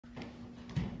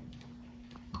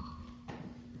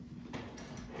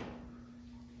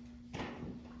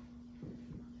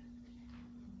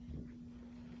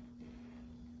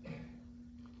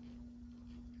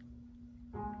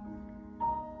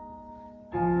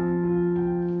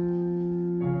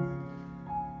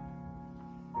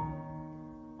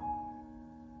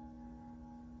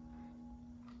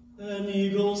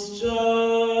eagle's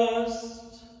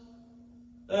just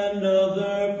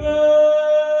another bird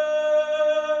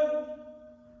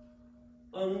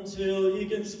until he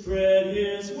can spread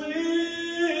his wings.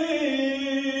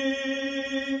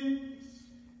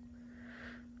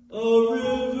 A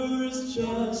river is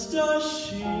just a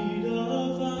sheet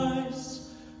of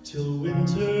ice till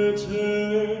winter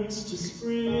turns to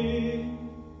spring.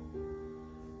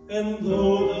 And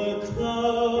though the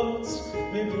clouds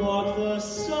may block the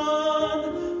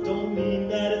sun, don't mean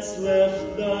that it's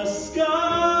left the sky.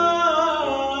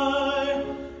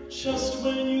 Just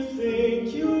when you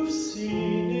think you've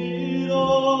seen it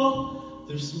all,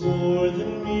 there's more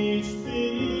than meets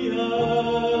the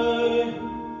eye.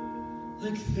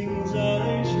 Like things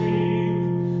I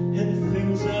dream and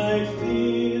things I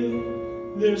feel,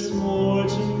 there's more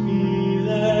to me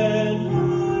than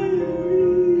I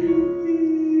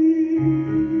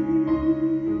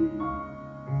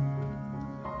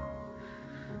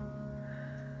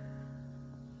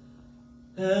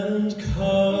And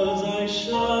 'cause I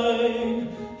shine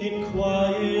in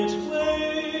quiet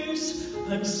ways,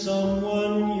 I'm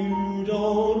someone you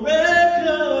don't recognize.